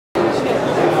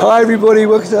Hi everybody,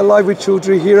 welcome to Live with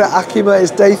Children here at ACHEMA.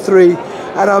 It's day 3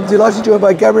 and I'm delighted to join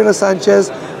by Gabriela Sanchez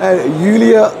and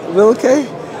Julia Wilke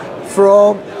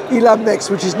from eLabNext,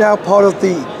 which is now part of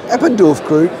the Eppendorf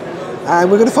Group,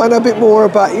 and we're going to find out a bit more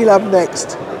about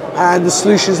eLabNext and the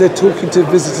solutions they're talking to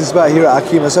visitors about here at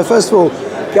ACHEMA. So first of all,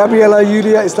 Gabriela,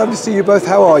 Julia, it's lovely to see you both.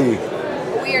 How are you?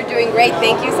 We are doing great,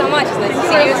 thank you so much. It's nice to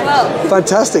see you as well.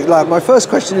 Fantastic. Like, my first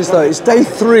question is though, it's day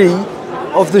 3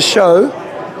 of the show.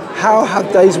 How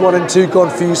have days 1 and 2 gone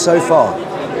for you so far?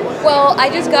 Well, I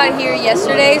just got here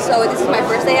yesterday, so this is my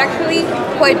first day actually.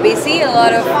 Quite busy, a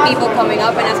lot of people coming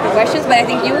up and asking questions, but I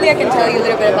think Julia can tell you a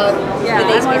little bit about the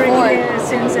days I'm before. already here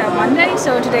since Monday,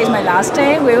 so today is my last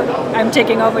day. I'm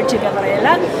taking over to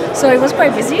Gabriela, so it was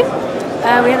quite busy.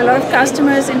 We had a lot of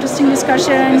customers, interesting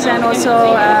discussions, and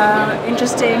also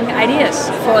interesting ideas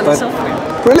for the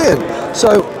software. Brilliant.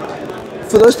 So,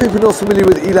 for those people not familiar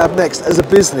with eLabNext as a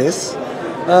business,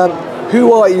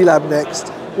 who are eLabNext?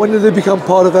 When did they become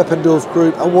part of Eppendorf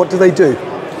Group, and what do they do?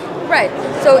 Right.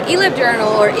 So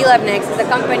eLabJournal or eLabNext is a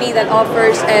company that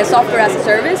offers software as a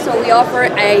service. So we offer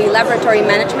a laboratory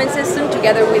management system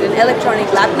together with an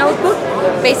electronic lab notebook,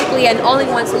 basically an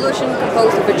all-in-one solution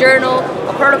composed of a journal,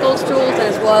 a protocols tools, and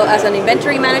as well as an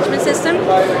inventory management system.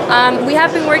 We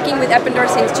have been working with Eppendorf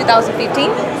since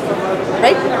 2015,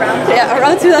 right?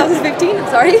 Around 2015. I'm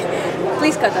sorry.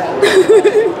 Please cut that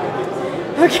out.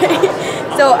 Okay,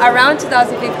 so around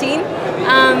 2015,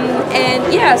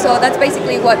 and yeah, so that's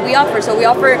basically what we offer. So we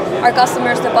offer our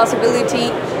customers the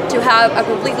possibility to have a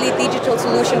completely digital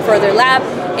solution for their lab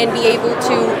and be able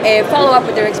to follow up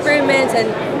with their experiments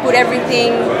and put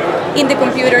everything in the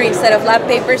computer instead of lab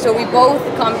paper. So we both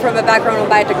come from a background of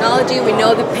biotechnology. We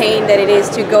know the pain that it is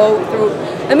to go through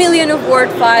a million of Word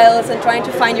files and trying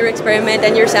to find your experiment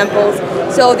and your samples.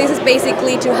 So this is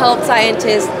basically to help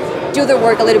scientists do their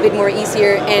work a little bit more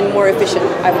easier and more efficient,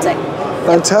 I would say.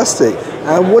 Fantastic.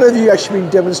 And what have you actually been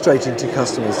demonstrating to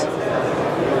customers?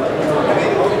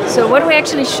 So what we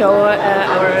actually show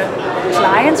our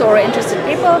clients or interested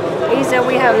people is that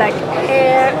we have like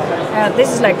here, this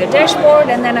is like the dashboard,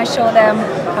 and then I show them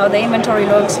how the inventory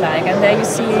looks like. And there you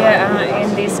see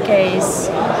in this case,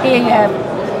 here you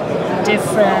have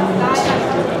different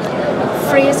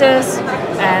freezers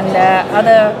and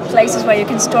other places where you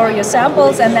can store your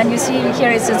samples, and then you see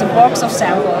here it says a box of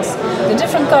samples. The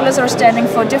different colors are standing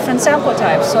for different sample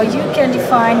types, so you can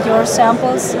define your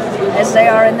samples as they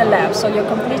are in the lab, so you're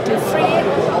completely free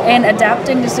in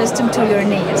adapting the system to your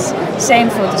needs. Same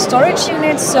for the storage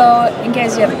units, so in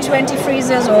case you have 20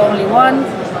 freezers or only 1,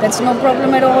 that's no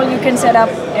problem at all. You can set up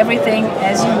everything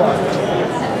as you want.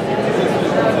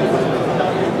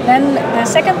 Then the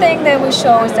second thing that we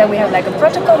show is that we have like a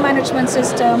protocol management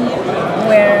system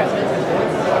where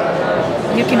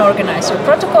you can organize your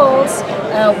protocols.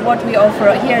 What we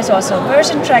offer here is also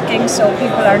version tracking, so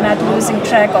people are not losing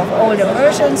track of older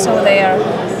versions, so they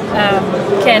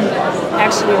can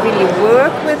actually really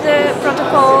work with the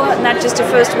protocol. Not just the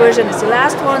first version is the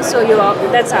last one, so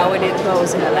that's how it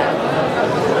goes in the lab.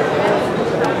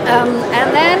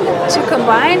 And then to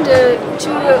combine the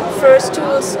 2 first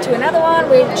tools to another one,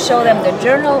 we show them the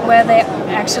journal where they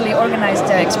actually organize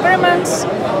their experiments.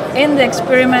 In the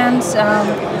experiments,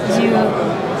 you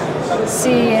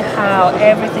see how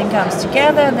everything comes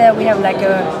together. There we have like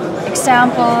a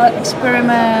example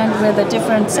experiment with the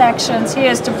different sections.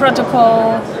 Here's the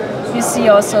protocol. You see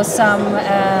also some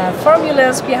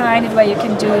formulas behind it where you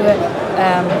can do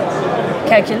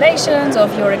calculations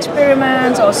of your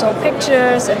experiments, also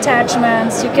pictures,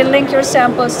 attachments. You can link your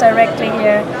samples directly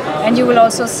here, and you will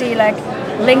also see like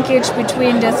linkage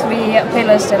between the 3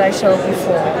 pillars that I showed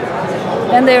before.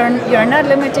 And you're not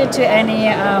limited to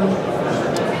any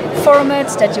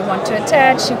formats that you want to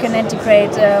attach. You can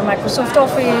integrate Microsoft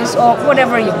Office or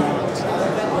whatever you want.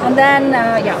 And then,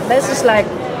 yeah, this is like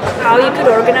how you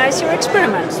could organize your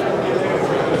experiments.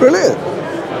 Brilliant.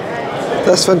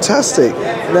 That's fantastic.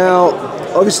 Now,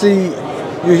 obviously,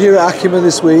 you're here at ACHEMA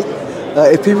this week.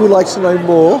 If people would like to know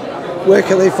more, where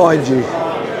can they find you?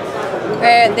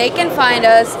 They can find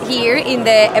us here in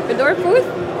the Eppendorf booth.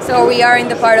 So we are in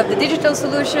the part of the digital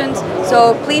solutions.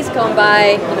 So please come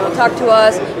by, talk to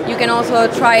us. You can also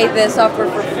try the software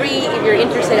for free if you're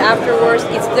interested afterwards.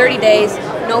 It's 30 days,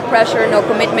 no pressure, no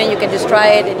commitment. You can just try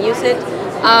it and use it.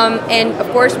 And of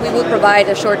course, we will provide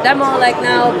a short demo like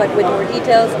now, but with more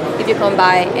details if you come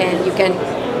by, and you can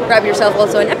grab yourself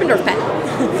also an Eppendorf pen.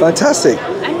 Fantastic.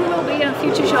 And we will be on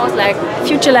future shows like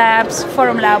Future Labs,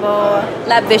 Forum Labo,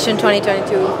 Lab Vision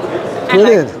 2022.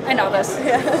 Brilliant. And others.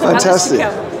 Fantastic.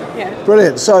 Yeah.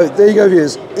 Brilliant. So there you go,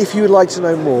 viewers. If you would like to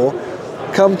know more,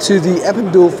 come to the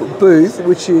Eppendorf booth,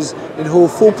 which is in Hall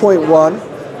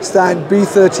 4.1 Stand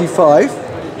B35.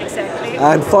 Exactly.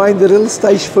 And find the little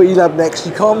station for eLabNext.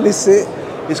 You can't miss it.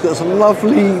 It's got some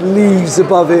lovely leaves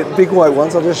above it, big white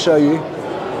ones. I'll just show you.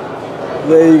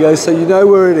 There you go. So you know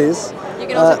where it is. You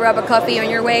can also grab a coffee on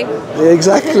your way. Yeah,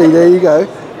 exactly. There you go.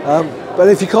 But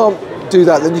if you can't do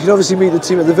that, then you can obviously meet the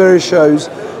team at the various shows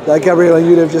that Gabriela and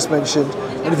Julia have just mentioned.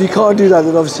 And if you can't do that,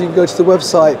 then obviously you can go to the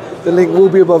website. The link will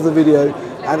be above the video.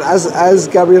 And as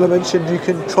Gabriela mentioned, you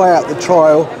can try out the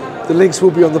trial. The links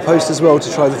will be on the post as well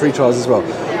to try the free trials as well.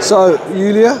 So,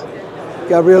 Julia,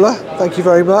 Gabriela, thank you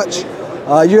very much.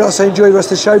 You also enjoy the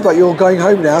rest of the show, but you're going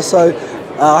home now, so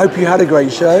I hope you had a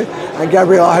great show. And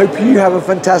Gabriela, I hope you have a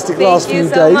fantastic last few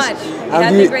days. Thank you so much. It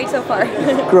has been great so far.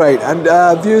 Great.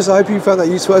 And viewers, I hope you found that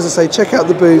useful. As I say, check out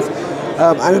the booth.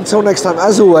 And until next time,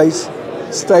 as always,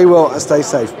 stay well and stay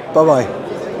safe. Bye-bye.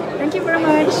 Thank you very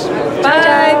much.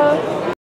 Bye.